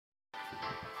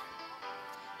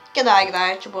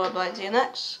G'day, it's your boy Blades here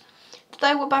next.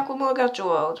 Today we're back with more Gacha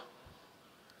World.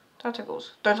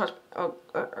 Tentacles. Don't touch. Oh,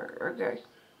 okay.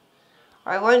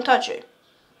 I won't touch you.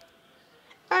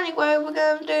 Anyway, we're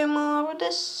gonna do more of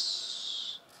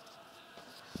this.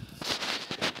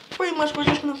 Pretty much we're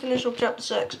just gonna finish up chapter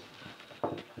 6.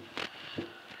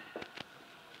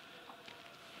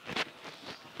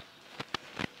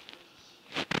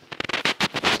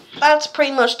 That's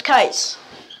pretty much the case.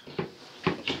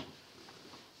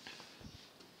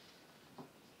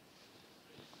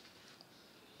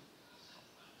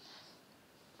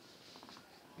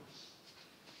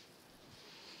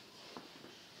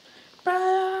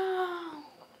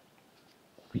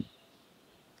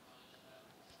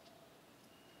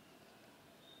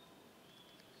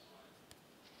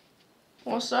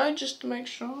 Also, just to make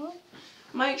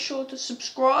sure to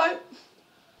subscribe.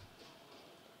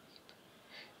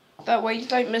 That way you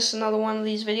don't miss another one of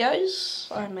these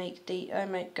videos. I make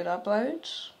good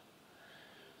uploads.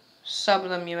 Some of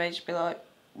them you may just be like,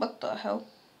 what the hell?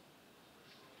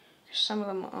 Some of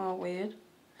them are weird.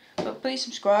 But please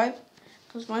subscribe,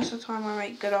 because most of the time I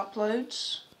make good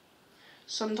uploads.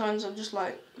 Sometimes I'm just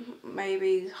like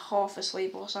maybe half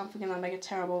asleep or something and I make a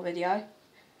terrible video.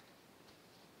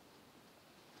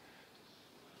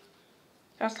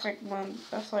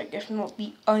 That's like if not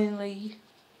the only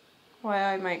way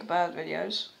I make bad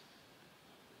videos.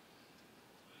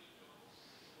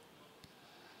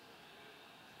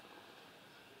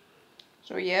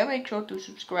 So yeah, make sure to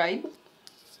subscribe.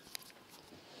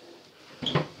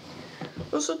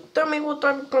 Also, tell me what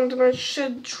type of content I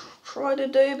should try to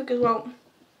do, because well,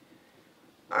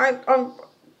 I don't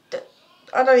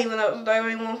even know what to do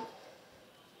anymore.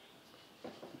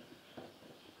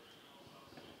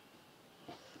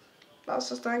 That's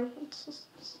the thing.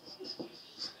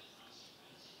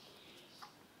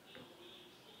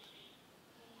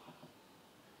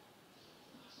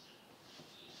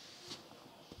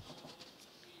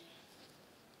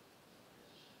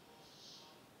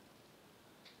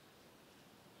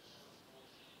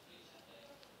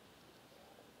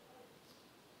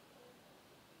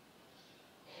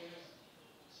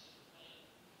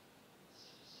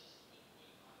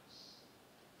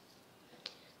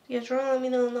 Yeah, try and let me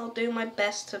know and I'll do my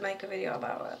best to make a video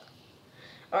about it.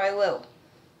 Or I will.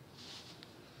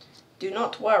 Do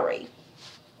not worry.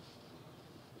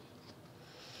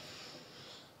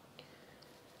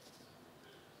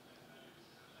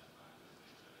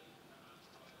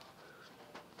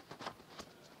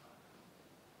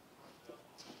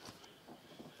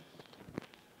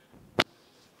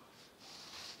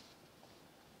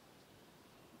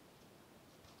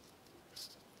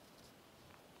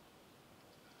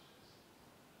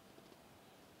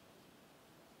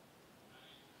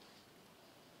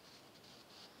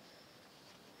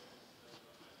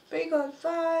 We got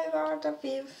 5 out of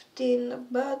 15, the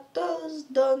battle's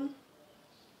done.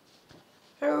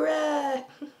 Hooray!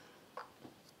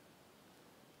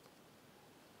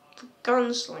 The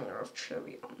Gunslinger of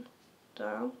Trivium.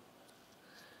 Down.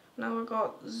 Now we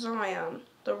got Zion,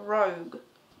 the Rogue.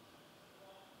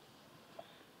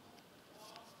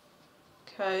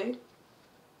 Okay.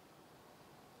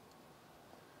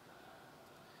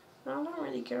 I don't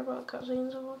really care about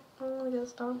cutscenes. I want to get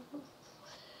this done.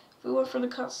 If we went for the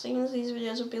cutscenes, these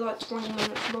videos would be like 20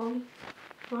 minutes long.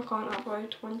 I can't upload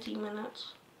 20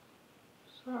 minutes.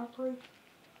 Sadly.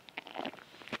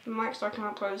 The max I can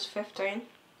upload is 15.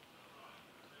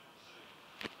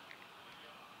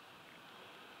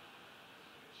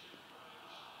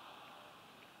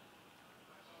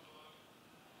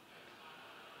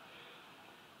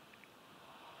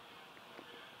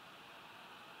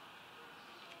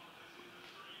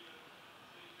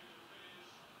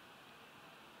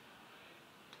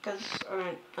 Because I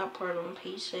don't upload on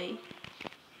PC.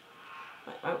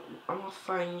 I'm a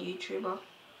phone YouTuber.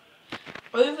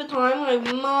 Over time, I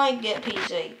might get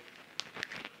PC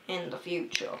in the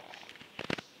future.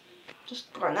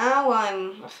 Just right now,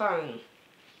 I'm a phone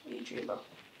YouTuber.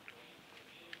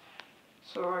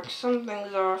 So like some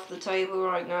things are off the table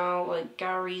right now, like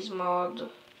Gary's mod.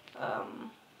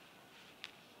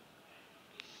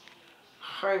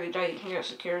 Holy day, you can get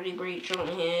security breach on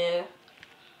here.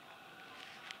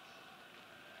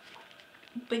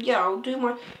 But yeah, I'll do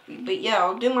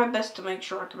my best to make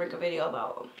sure I can make a video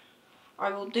about them. I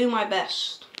will do my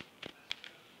best.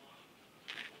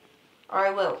 I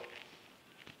will.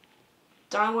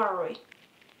 Don't worry.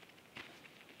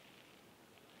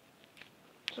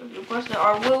 So if you request it,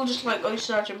 I will just like go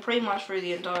searching pretty much through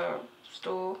the entire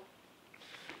store.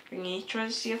 And try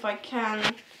to see if I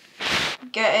can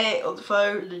get it on the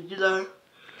phone and, you know,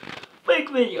 make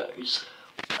videos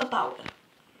about it.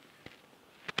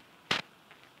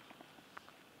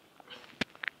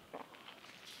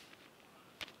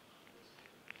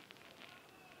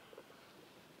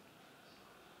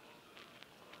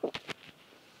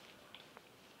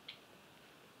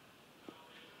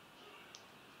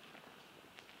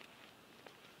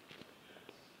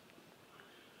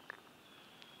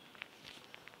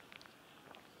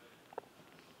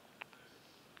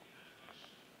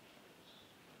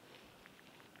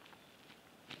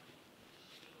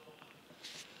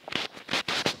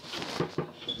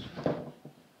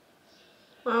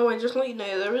 Oh wait, just let you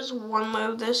know, there is one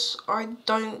mode of this I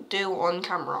don't do on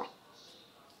camera.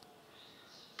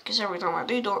 Because every time I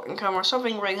do it on camera,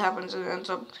 something rig happens and it ends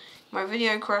up my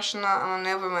video crashing that and I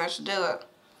never manage to do it.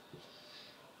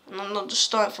 And I'm not just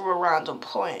starting from a random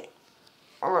point.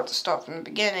 I like to start from the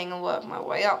beginning and work my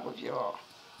way up with you all.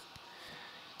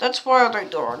 That's why I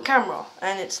don't do it on camera,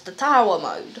 and it's the tower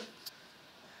mode.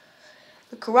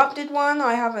 The corrupted one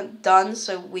I haven't done,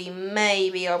 so we may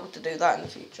be able to do that in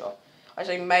the future. I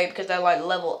say may because they're like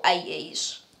level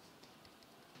 80s.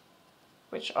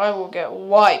 Which I will get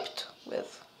wiped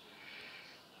with.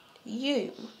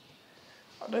 You.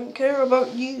 I don't care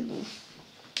about you.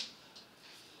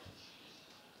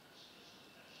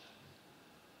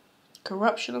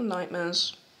 Corruption of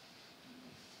nightmares.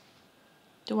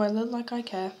 Do I look like I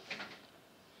care?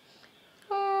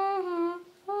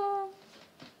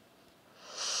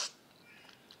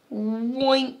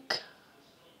 Woink.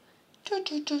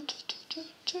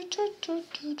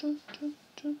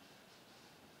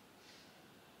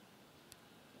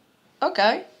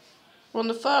 Okay. We're on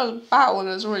the third battle and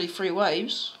there's already 3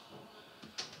 waves.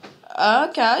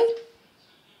 Okay.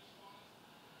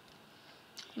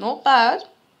 Not bad.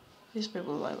 These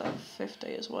people are like level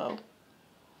 50 as well.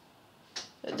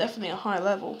 They're definitely a high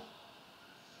level.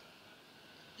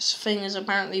 This thing is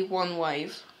apparently 1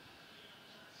 wave.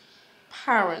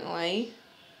 Apparently.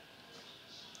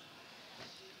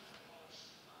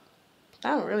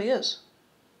 Damn, it really is.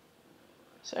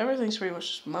 So everything's pretty much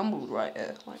just mumbled right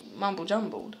here. Like, mumble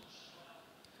jumbled.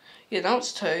 Yeah, now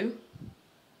it's 2.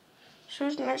 So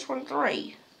who's the next one?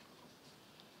 3.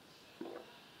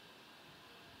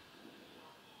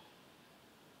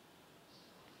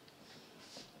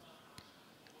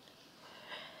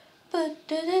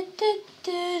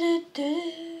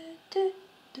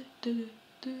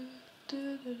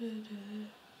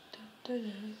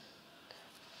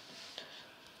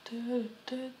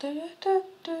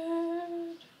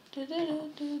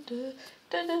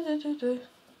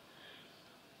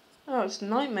 Oh, it's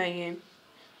Nightmare Yum.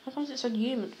 How comes it said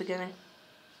Yum at the beginning?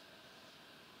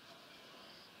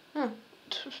 Huh.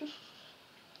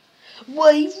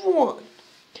 Wave 1.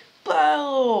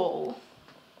 Battle.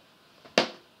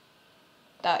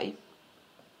 Die.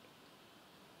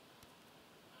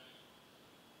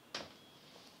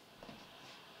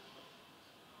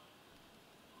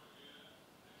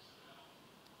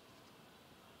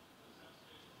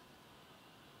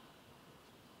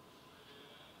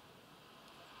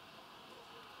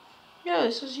 Yeah,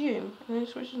 this is Yum, and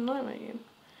this is Nightmare Yum.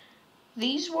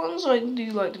 These ones I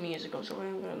do like the music of, so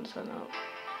I'm going to turn it up.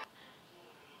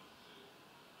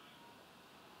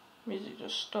 Music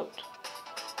just stopped.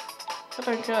 I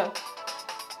don't care.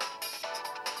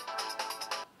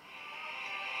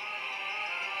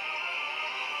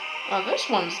 Oh, this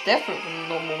one's different from the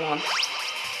normal one.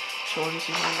 So let me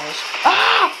see how it goes.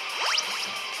 Ah!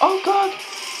 Oh god!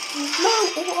 No!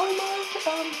 Oh,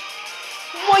 I'm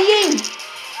Why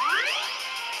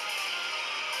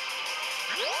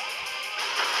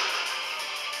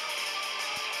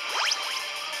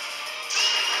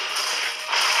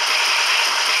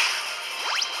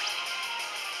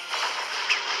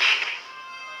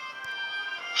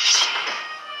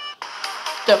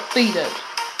defeated.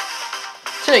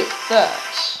 Take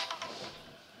that.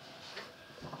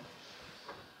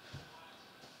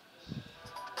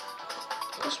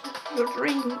 Your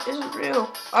dream isn't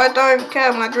real. I don't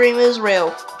care, my dream is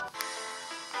real.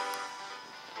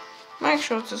 Make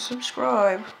sure to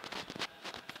subscribe.